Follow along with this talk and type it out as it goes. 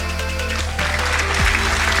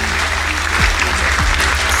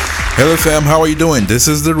Hello fam, how are you doing? This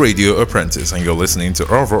is the Radio Apprentice and you're listening to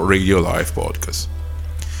our Radio Live podcast.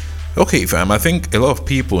 Okay fam, I think a lot of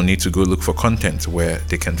people need to go look for content where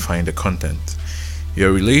they can find the content.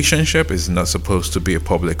 Your relationship is not supposed to be a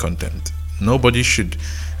public content. Nobody should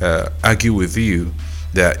argue with you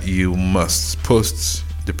that you must post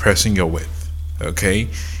the person you're with, okay?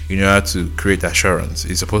 You know how to create assurance.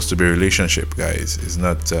 It's supposed to be a relationship, guys. It's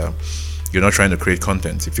not... You're not trying to create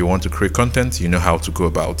content. If you want to create content, you know how to go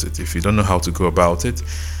about it. If you don't know how to go about it,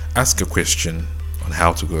 ask a question on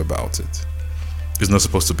how to go about it. It's not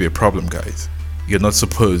supposed to be a problem, guys. You're not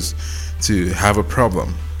supposed to have a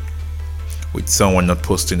problem with someone not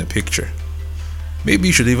posting a picture. Maybe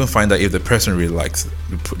you should even find out if the person really likes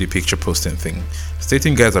the picture posting thing. Stay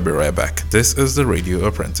tuned, guys. I'll be right back. This is the Radio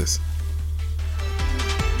Apprentice.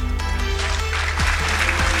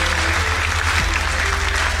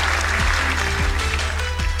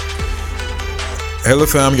 Hello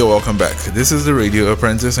fam, you're welcome back. This is the Radio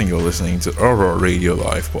Apprentice and you're listening to our Radio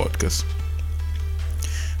Live podcast.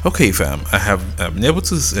 Okay fam, I have been able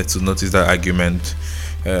to notice that argument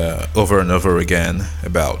over and over again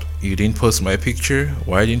about you didn't post my picture,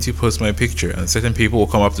 why didn't you post my picture? And certain people will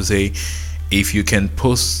come up to say, if you can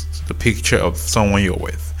post the picture of someone you're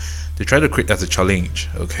with, they try to create that as a challenge,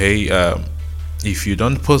 okay? If you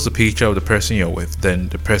don't post the picture of the person you're with, then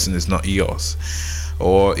the person is not yours.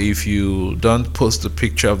 Or if you don't post the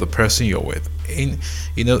picture of the person you're with, in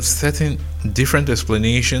certain different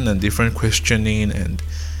explanation and different questioning, and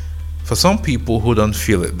for some people who don't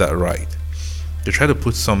feel it that right, they try to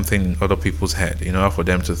put something in other people's head in order for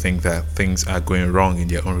them to think that things are going wrong in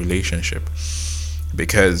their own relationship.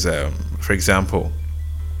 Because, for example,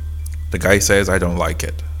 the guy says, I don't like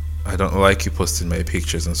it. I don't like you posting my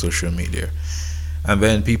pictures on social media. And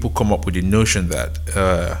then people come up with the notion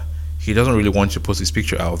that he doesn't really want you to post his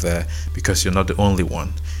picture out there because you're not the only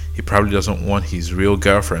one. He probably doesn't want his real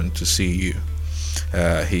girlfriend to see you.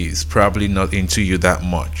 He's probably not into you that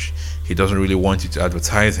much. He doesn't really want you to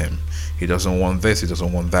advertise him. He doesn't want this, he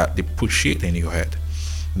doesn't want that. They put shit in your head.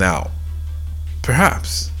 Now,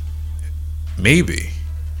 perhaps, maybe,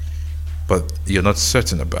 but you're not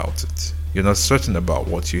certain about it. You're not certain about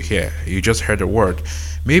what you hear. You just heard a word.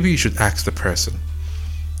 Maybe you should ask the person.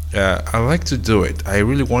 I like to do it. I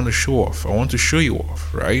really want to show off. I want to show you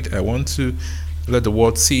off, right? I want to let the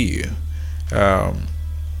world see you. How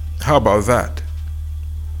about that?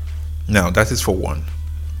 Now, that is for one.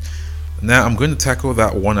 Now, I'm going to tackle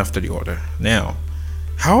that one after the other. Now,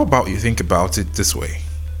 how about you think about it this way?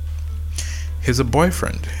 He's a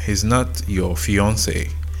boyfriend. He's not your fiance.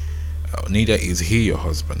 Neither is he your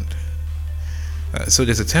husband. So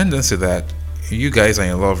there's a tendency that you guys are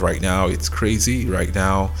in love right now. It's crazy right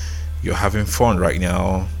now. You're having fun right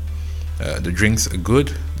now. The drinks are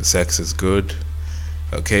good. The sex is good.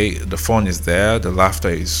 Okay, the fun is there. The laughter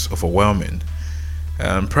is overwhelming.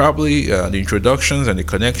 And probably the introductions and the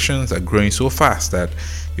connections are growing so fast that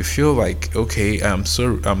you feel like, okay, I'm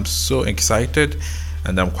so excited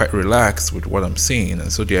and I'm quite relaxed with what I'm seeing,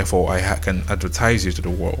 and so therefore I can advertise you to the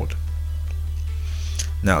world.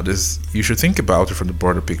 Now, you should think about it from the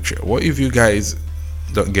broader picture. What if you guys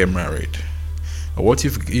don't get married? Or what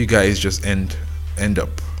if you guys just end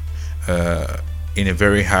up in a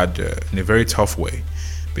very tough way?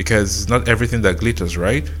 Because not everything that glitters,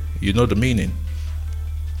 right? You know the meaning.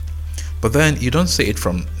 But then you don't say it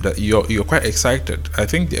from that. You're quite excited. I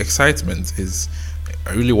think the excitement is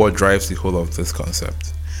really what drives the whole of this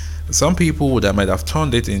concept. Some people that might have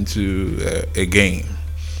turned it into a game,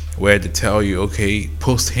 where they tell you, okay,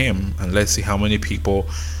 post him and let's see how many people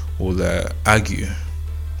will argue.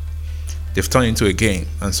 They've turned into a game,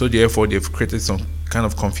 and so therefore they've created some kind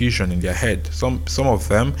of confusion in their head. Some of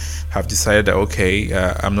them have decided that, okay,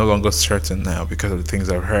 I'm no longer certain now because of the things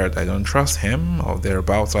I've heard. I don't trust him or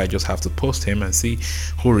thereabouts, so I just have to post him and see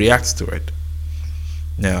who reacts to it.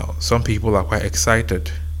 Now, some people are quite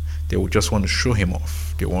excited. They will just want to show him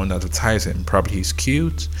off. They want to advertise him. Probably he's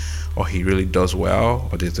cute, or he really does well,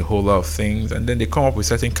 or there's a whole lot of things, and then they come up with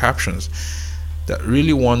certain captions that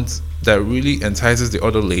really entices the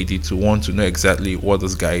other lady to want to know exactly what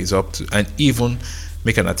this guy is up to, and even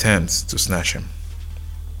make an attempt to snatch him.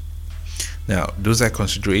 Now, those are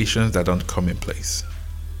considerations that don't come in place.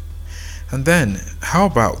 And then, how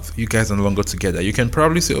about you guys are no longer together? You can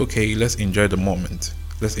probably say, okay, let's enjoy the moment.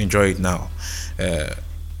 Let's enjoy it now.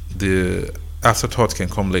 The afterthought can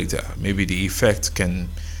come later. Maybe the effect can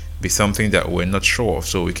be something that we're not sure of,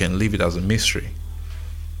 so we can leave it as a mystery.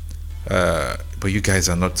 But you guys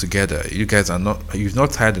are not together. You've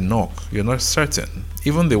not tied the knot. You're not certain.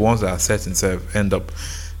 Even the ones that are certain end up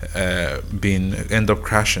being end up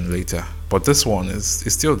crashing later. But this one is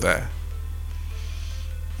still there.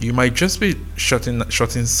 You might just be shutting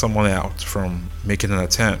someone out from making an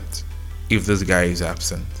attempt if this guy is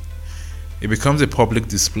absent. It becomes a public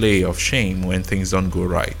display of shame when things don't go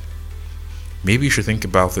right. Maybe you should think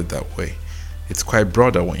about it that way. It's quite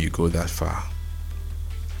broader when you go that far.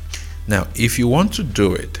 Now, if you want to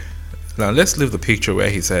do it, now let's leave the picture where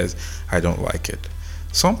he says, I don't like it.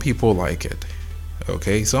 Some people like it.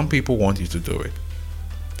 Okay, some people want you to do it.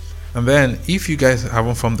 And then if you guys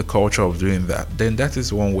haven't formed the culture of doing that, then that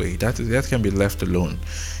is one way. That can be left alone.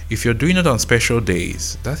 If you're doing it on special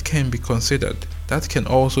days, that can be considered. That can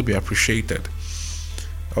also be appreciated.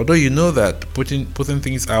 Although you know that putting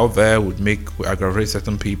things out there would aggravate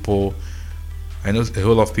certain people. I know a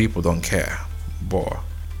whole lot of people don't care. But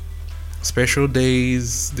special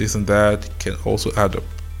days, this and that can also add up.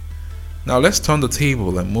 Now let's turn the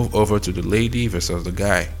table and move over to the lady versus the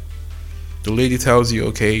guy. The lady tells you,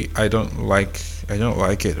 okay, I don't like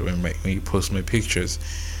it when you post my pictures.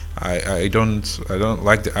 I don't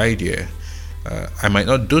like the idea. I might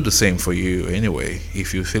not do the same for you anyway.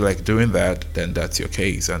 If you feel like doing that, then that's your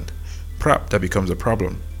case, and perhaps that becomes a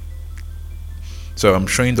problem. So I'm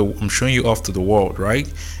showing you off to the world,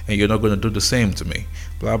 right? And you're not going to do the same to me.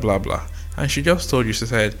 Blah blah blah. And she just told you, she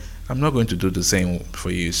said, I'm not going to do the same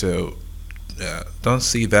for you. So don't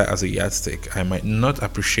see that as a yardstick. I might not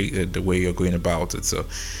appreciate it the way you're going about it. So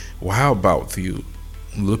how about you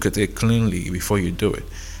look at it cleanly before you do it?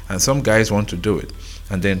 And some guys want to do it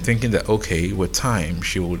and then thinking that, okay, with time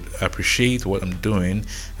she would appreciate what I'm doing.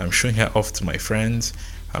 I'm showing her off to my friends.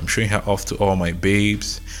 I'm showing her off to all my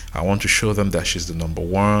babes. I want to show them that she's the number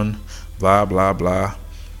one, blah blah blah.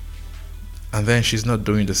 And then she's not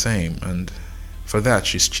doing the same, and for that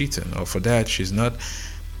she's cheating, or for that she's not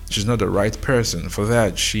the right person. For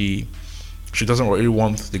that she doesn't really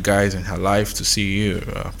want the guys in her life to see you.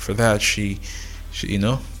 For that she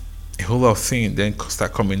a whole lot of things then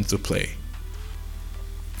start coming into play.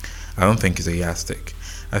 I don't think it's a yardstick.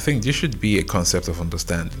 I think this should be a concept of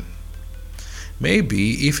understanding.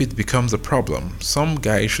 Maybe if it becomes a problem, some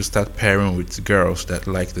guys should start pairing with girls that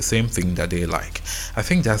like the same thing that they like. I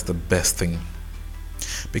think that's the best thing.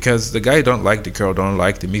 Because the guy don't like, the girl don't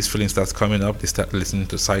like, the mixed feeling starts coming up, they start listening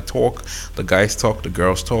to side talk, the guys talk, the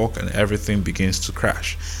girls talk, and everything begins to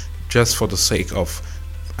crash. Just for the sake of,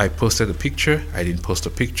 I posted a picture, I didn't post a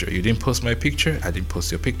picture. You didn't post my picture, I didn't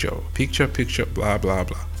post your picture. Picture, blah, blah,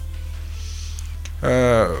 blah.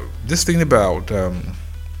 This thing about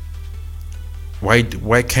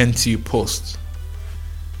why can't you post?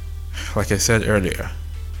 Like I said earlier,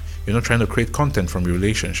 you're not trying to create content from your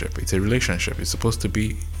relationship. It's a relationship. It's supposed to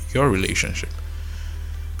be your relationship.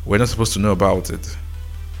 We're not supposed to know about it.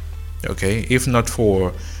 Okay? If not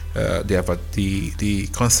for the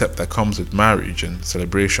concept that comes with marriage and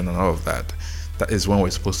celebration and all of that, that is when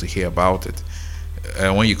we're supposed to hear about it.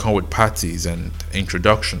 When you come with parties and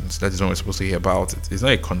introductions, that is when we're supposed to hear about it. It's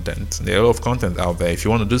not a content. There are a lot of content out there. If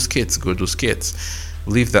you want to do skits, go do skits.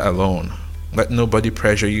 Leave that alone. Let nobody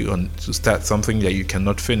pressure you to start something that you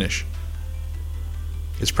cannot finish.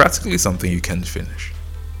 It's practically something you can't finish.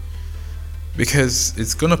 Because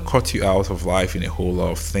it's going to cut you out of life in a whole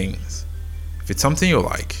lot of things. If it's something you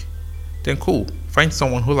like, then cool. Find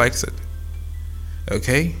someone who likes it.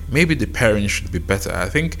 Okay? Maybe the pairing should be better. I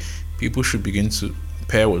think people should begin to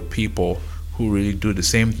pair with people who really do the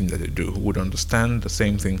same thing that they do, who would understand the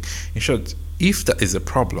same thing. In short, if that is a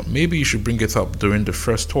problem, maybe you should bring it up during the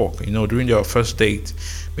first talk, during your first date.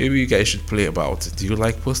 Maybe you guys should play about it. Do you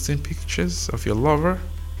like posting pictures of your lover?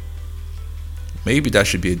 Maybe that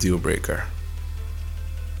should be a deal breaker.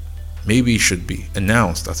 Maybe it should be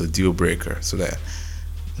announced as a deal breaker so that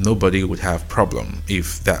nobody would have problem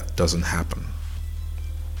if that doesn't happen.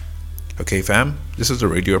 Okay, fam, this is the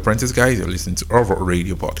Radio Apprentice, guys. You're listening to our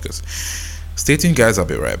radio podcast. Stay tuned, guys. I'll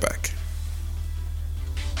be right back.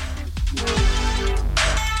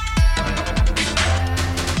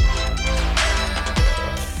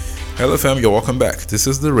 Hello, fam. You're welcome back. This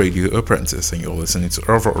is the Radio Apprentice, and you're listening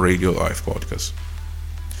to our radio live podcast.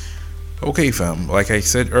 Okay, fam. Like I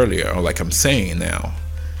said earlier, or like I'm saying now,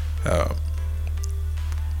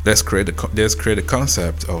 let's create a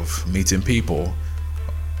concept of meeting people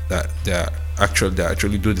that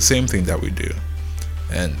actually do the same thing that we do,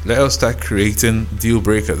 and let us start creating deal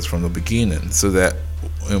breakers from the beginning, so that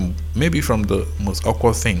maybe from the most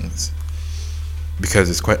awkward things, because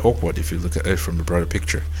it's quite awkward if you look at it from the broader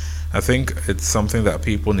picture. I think it's something that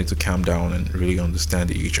people need to calm down and really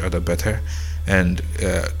understand each other better, and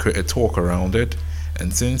create a talk around it.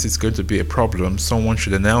 And since it's going to be a problem, someone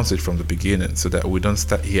should announce it from the beginning, so that we don't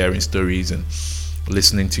start hearing stories and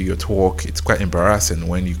listening to your talk. It's quite embarrassing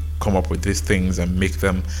when you come up with these things and make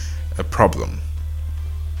them a problem.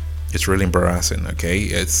 It's really embarrassing, okay?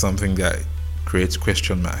 It's something that creates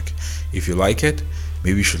question mark. If you like it,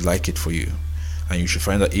 maybe you should like it for you. And you should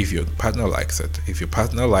find out if your partner likes it. If your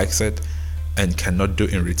partner likes it and cannot do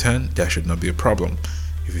in return, that should not be a problem.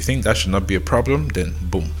 If you think that should not be a problem, then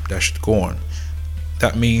boom, that should go on.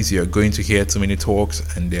 That means you're going to hear too many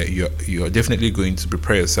talks, and you're definitely going to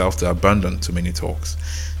prepare yourself to abandon too many talks.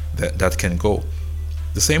 That can go.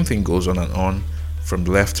 The same thing goes on and on from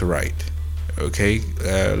left to right. Okay,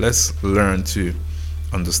 let's learn to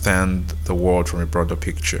understand the world from a broader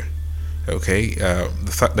picture. Okay,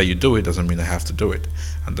 the fact that you do it doesn't mean I have to do it,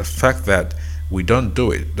 and the fact that we don't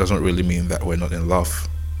do it doesn't really mean that we're not in love.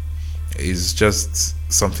 It's just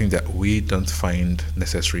something that we don't find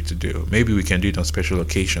necessary to do. Maybe we can do it on special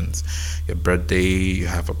occasions. Your birthday, you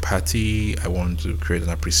have a party, I want to create an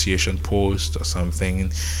appreciation post or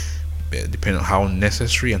something, depending on how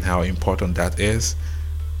necessary and how important that is.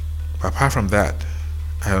 But apart from that,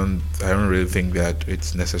 I don't really think that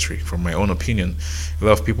it's necessary. From my own opinion, a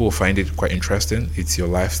lot of people will find it quite interesting. It's your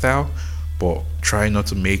lifestyle, but try not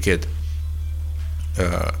to make it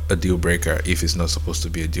a deal breaker if it's not supposed to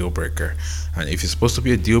be a deal breaker. And if it's supposed to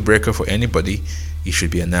be a deal breaker for anybody, it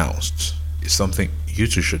should be announced. It's something you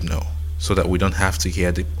two should know, so that we don't have to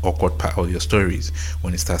hear the awkward part of your stories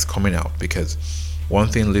when it starts coming out. Because one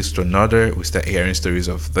thing leads to another. We start hearing stories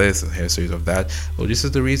of this and hearing stories of that. Oh, this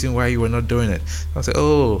is the reason why you were not doing it. I'll say,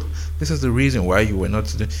 oh, this is the reason why you were not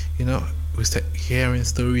doing. We start hearing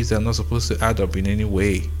stories that are not supposed to add up in any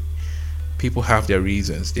way. People have their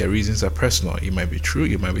reasons. Their reasons are personal. It might be true.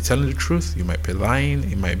 You might be telling the truth. You might be lying.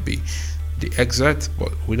 It might be the exact,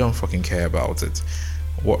 but we don't fucking care about it.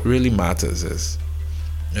 What really matters is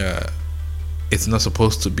it's not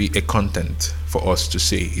supposed to be a content for us to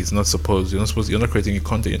see. You're not creating a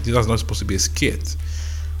content. It's not supposed to be a skit,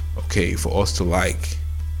 okay, for us to like.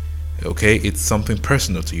 Okay, it's something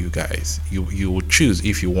personal to you guys. You will choose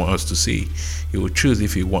if you want us to see. You will choose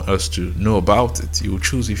if you want us to know about it. You will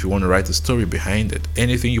choose if you want to write a story behind it.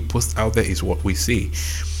 Anything you post out there is what we see.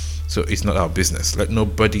 So it's not our business. Let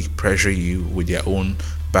nobody pressure you with their own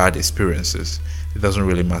bad experiences. It doesn't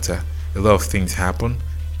really matter. A lot of things happen.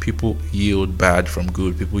 People yield bad from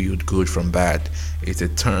good. People yield good from bad. It's a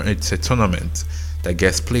tournament that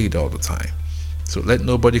gets played all the time. So let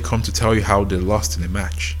nobody come to tell you how they lost in a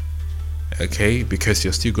match. Okay, because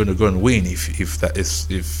you're still going to go and win if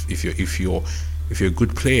you're a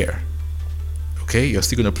good player. Okay, you're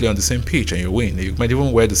still going to play on the same pitch and you win. You might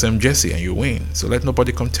even wear the same jersey and you win. So let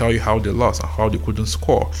nobody come tell you how they lost and how they couldn't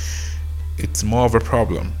score. It's more of a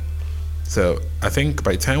problem. So I think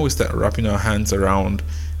by the time we start wrapping our hands around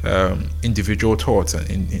individual thoughts and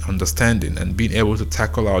in understanding and being able to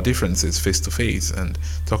tackle our differences face to face and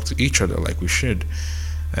talk to each other like we should,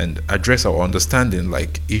 and address our understanding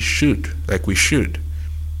like we should,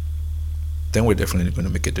 then we're definitely going to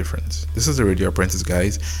make a difference. This is the Radio Apprentice,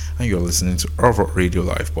 guys, and you're listening to our Radio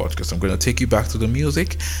Live podcast. I'm going to take you back to the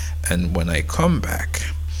music, and when I come back,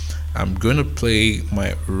 I'm going to play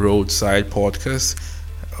my roadside podcast.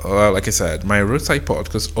 Like I said, my roadside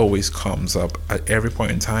podcast always comes up at every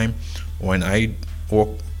point in time when I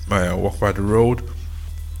walk by the road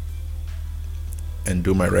and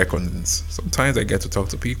do my recordings. Sometimes I get to talk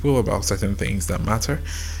to people about certain things that matter,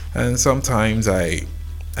 and sometimes I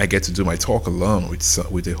get to do my talk alone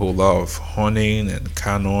with a whole lot of honeying and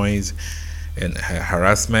car noise and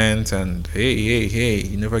harassment and hey,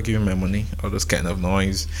 you never give me my money, all those kind of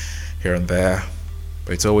noise here and there.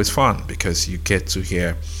 But it's always fun because you get to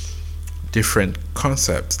hear different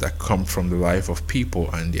concepts that come from the life of people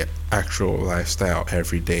and their actual lifestyle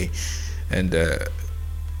every day. And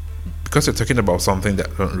because you're talking about something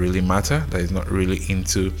that don't really matter, that is not really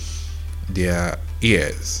into their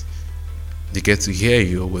ears, they get to hear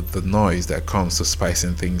you with the noise that comes to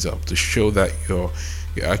spicing things up, to show that you're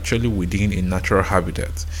actually within a natural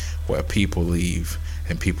habitat where people live,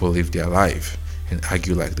 and people live their life and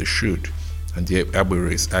argue like they should. And the Abu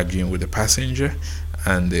is arguing with the passenger,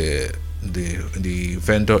 and the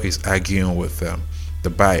vendor is arguing with the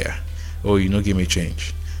buyer. Oh, give me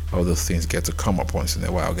change. All those things get to come up once in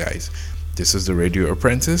a while, guys. This is the Radio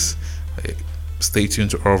Apprentice. Stay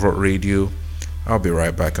tuned to Orville Radio. I'll be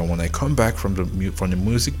right back, and when I come back from the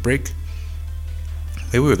music break,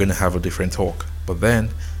 maybe we're going to have a different talk. But then,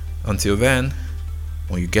 until then,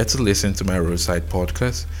 when you get to listen to my roadside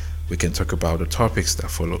podcast, we can talk about the topics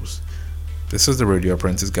that follows. This is the Radio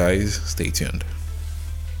Apprentice, guys. Stay tuned.